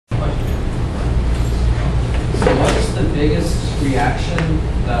biggest reaction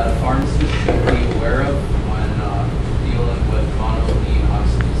that a pharmacist should be aware of when dealing with monoamine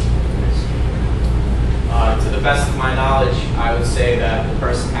oxidase inhibitors? To the best of my knowledge, I would say that the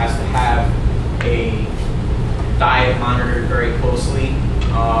person has to have a diet monitored very closely,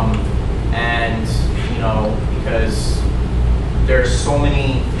 and because there's so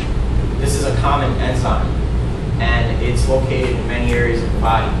many. This is a common enzyme, and it's located in many areas of the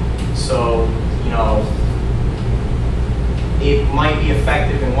body. So it might be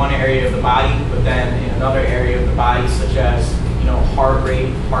effective in one area of the body, but then in another area of the body, such as heart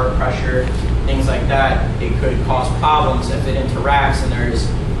rate, heart pressure, things like that, it could cause problems if it interacts and there's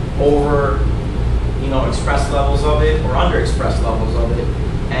over expressed levels of it or under expressed levels of it,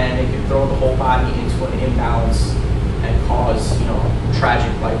 and it could throw the whole body into an imbalance and cause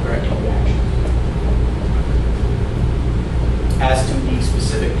tragic life-threatening reactions. As to the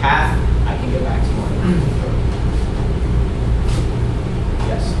specific path, I can get back to you on that.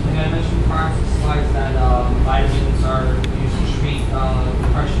 Yes. I think I mentioned prior to the slides that vitamins are used to treat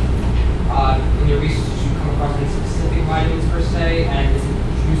depression. In your research, did you come across any specific vitamins per se, and is it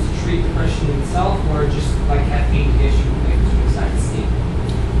used to treat depression itself, or just like caffeine issue related to anxiety state?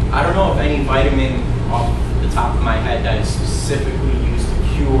 I don't know of any vitamin off the top of my head that is specifically used to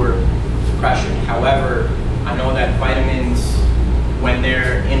cure depression. However, I know that vitamins, when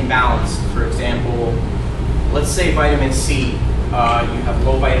they're imbalanced, for example, let's say vitamin C, you have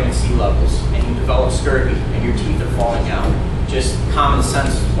low vitamin C levels and you develop scurvy and your teeth are falling out. Just common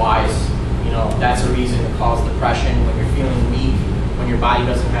sense wise, that's a reason to cause depression. When you're feeling weak, when your body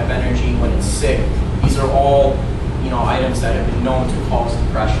doesn't have energy, when it's sick, these are all items that have been known to cause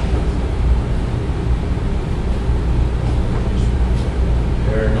depression.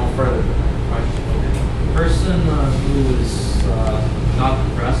 There are no further questions. A person who is not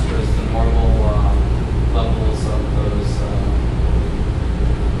depressed or is the normal levels of those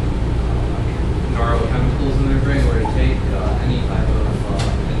neurochemicals in their brain, were to take any type of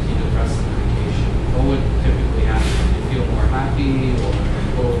antidepressant medication, what would typically happen? Do you feel more happy, or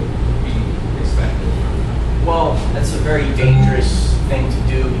what would be expected? Well, that's a very dangerous thing to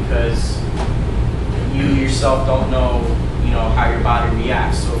do because you yourself don't know how your body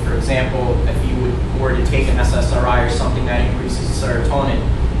reacts. So for example, if you were to take an SSRI or something that increases serotonin,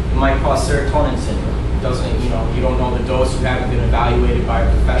 it might cause serotonin syndrome. It doesn't, you don't know the dose, you haven't been evaluated by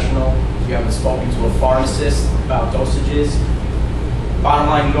a professional, you haven't spoken to a pharmacist about dosages. Bottom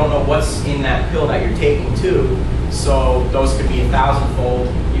line, you don't know what's in that pill that you're taking too, so those could be 1,000-fold.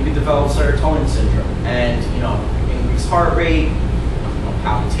 You could develop serotonin syndrome and, increased heart rate,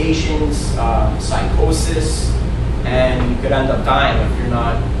 palpitations, psychosis, and you could end up dying if you're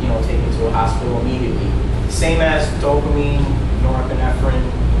not, taken to a hospital immediately. Same as dopamine, norepinephrine,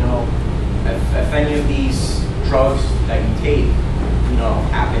 if any of these drugs that you take,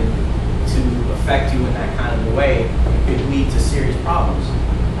 happen to affect you in that kind of a way, it could lead to serious problems.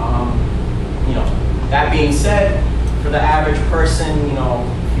 That being said, for the average person,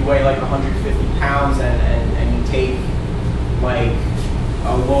 if you weigh like 150 pounds and you take like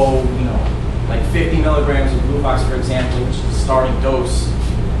a low, like 50 milligrams of Wirkowski, for example, which is the starting dose,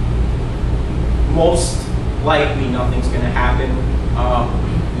 most likely nothing's going to happen.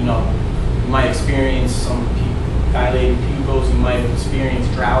 You might experience some dilated pupils, you might experience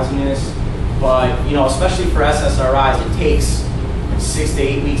drowsiness, but especially for SSRIs, it takes 6 to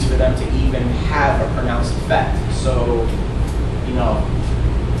 8 weeks for them to even have a pronounced effect. So,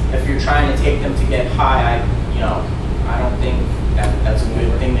 if you're trying to take them to get high, I don't think that's a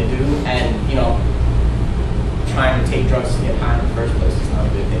good thing to do, and trying to take drugs to get high in the first place is not a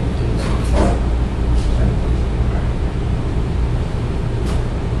good thing to do.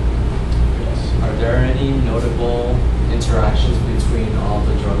 Are there any notable interactions between all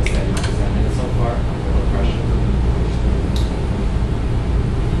the drugs that you presented so far for depression?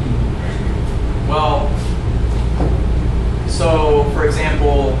 Well, so for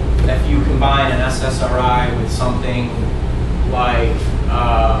example, if you combine an SSRI with something like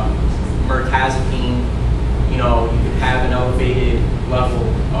mirtazapine, you could have an elevated level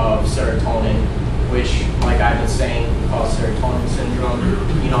of serotonin, which, like I've been saying, can cause serotonin syndrome.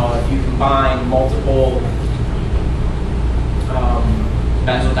 If you combine multiple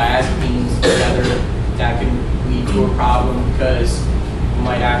benzodiazepines together, that can lead to a problem because you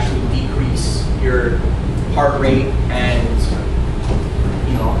might actually decrease your heart rate, and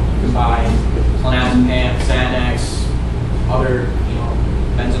combine clonazepam, Xanax, other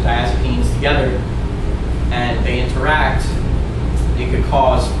benzodiazepines together, and they interact. It could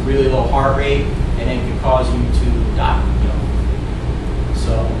cause really low heart rate, and it could cause you to die.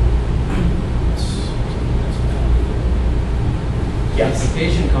 So that's bad.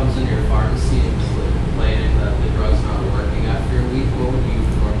 patient comes into your pharmacy and is complaining that the drug's not working after a week, what would you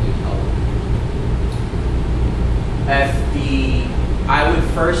normally tell them? I would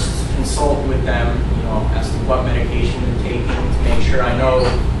first consult with them, as to what medication they're taking to make sure I know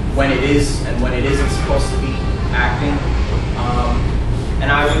when it is and when it isn't supposed to be acting.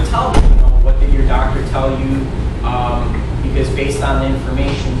 And I would tell them, what did your doctor tell you? Because based on the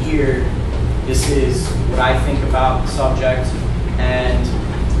information here, this is what I think about the subject, and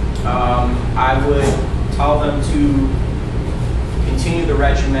I would tell them to continue the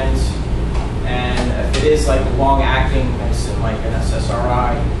regimen, and if it is like a long-acting medicine, like an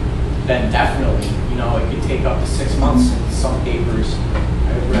SSRI, then definitely, it could take up to 6 months in some papers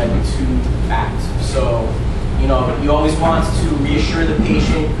I've read to act. So, you always want to reassure the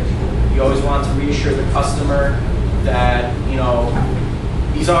patient, you always want to reassure the customer that,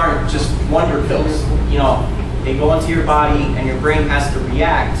 these aren't just wonder pills. They go into your body and your brain has to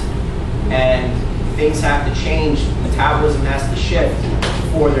react, and things have to change, metabolism has to shift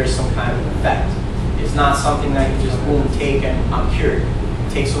before there's some kind of effect. It's not something that you just boom, take and I'm cured.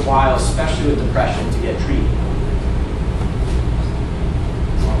 It takes a while, especially with depression, to get treated.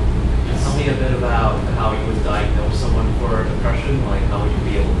 Tell me a bit about how you would diagnose someone for depression. Like, how would you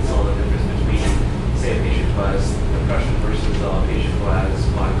be able to tell the difference between, say, a patient who has depression versus a patient who has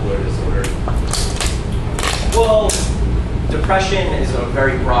bipolar disorder? Well, depression is a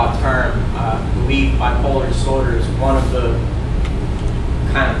very broad term. I believe bipolar disorder is one of the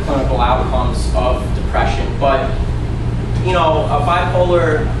kind of clinical outcomes of depression. But, a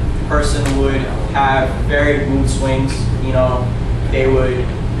bipolar person would have varied mood swings. They would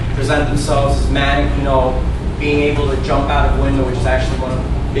present themselves as manic, being able to jump out of a window, which is actually one of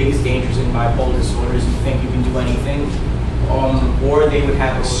the biggest dangers in bipolar disorders. You think you can do anything. Or they would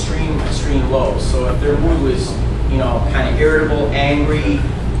have extreme lows. So if their mood was, kind of irritable, angry,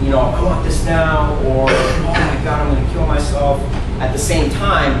 I want this now, or oh my God, I'm going to kill myself. At the same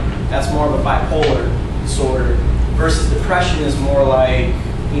time, that's more of a bipolar disorder. Versus depression is more like,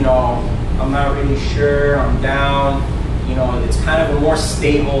 I'm not really sure, I'm down. It's kind of a more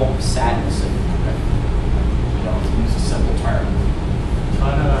stable sadness, to use a simple term.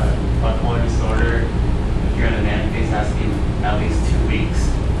 On a bipolar disorder, if you're in a manic phase, it has to be at least 2 weeks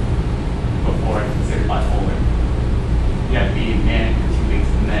before it's considered bipolar. You have to be manic for 2 weeks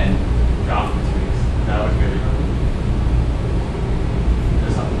and then drop for 2 weeks. Is that what you're doing?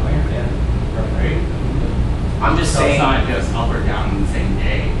 There's something like that. Yeah. Right? I'm just So saying. it's not just up or down in the same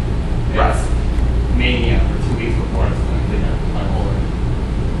day. It's Right. mania for 2 weeks before it's completely bipolar.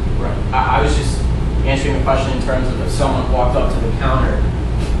 Right. I was just answering the question in terms of if someone walked up to the counter,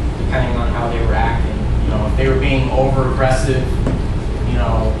 depending on how they were acting. If they were being over-aggressive,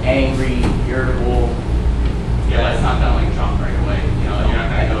 angry, irritable. Yeah, that's not gonna jump right away. You're not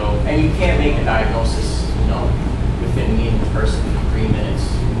gonna go. And you can't make a diagnosis, within meeting the person in 3 minutes,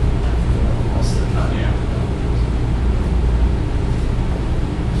 most of the time. Yeah.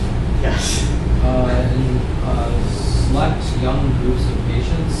 Yes. In select young groups of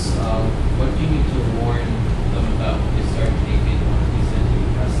patients, what do you need to warn them about when they start taking one of these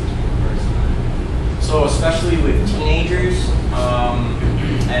antidepressants for the first time? So especially with teenagers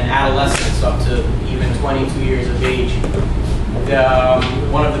and adolescents up to even 22 years of age,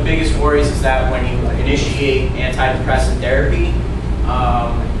 one of the biggest worries is that when you initiate antidepressant therapy,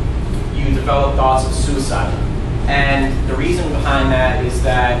 you develop thoughts of suicide. And the reason behind that is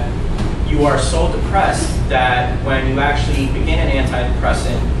that you are so depressed that when you actually begin an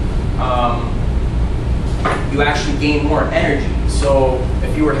antidepressant, you actually gain more energy. So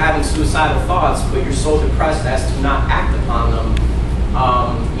if you were having suicidal thoughts, but you're so depressed as to not act upon them,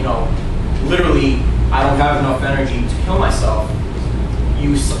 literally, I don't have enough energy to kill myself.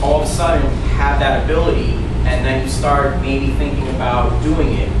 You all of a sudden have that ability, and then you start maybe thinking about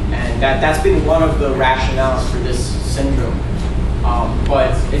doing it. And that's been one of the rationales for this syndrome.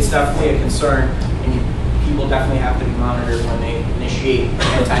 But it's definitely a concern, and people definitely have to be monitored when they initiate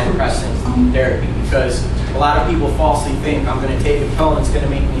antidepressant therapy, because a lot of people falsely think I'm going to take a pill and it's going to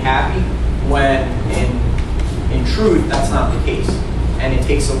make me happy, when in truth that's not the case. And it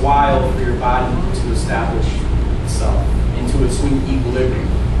takes a while for your body to establish itself into its new equilibrium.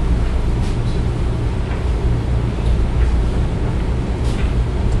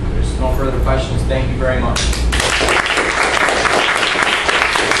 There's no further questions. Thank you very much.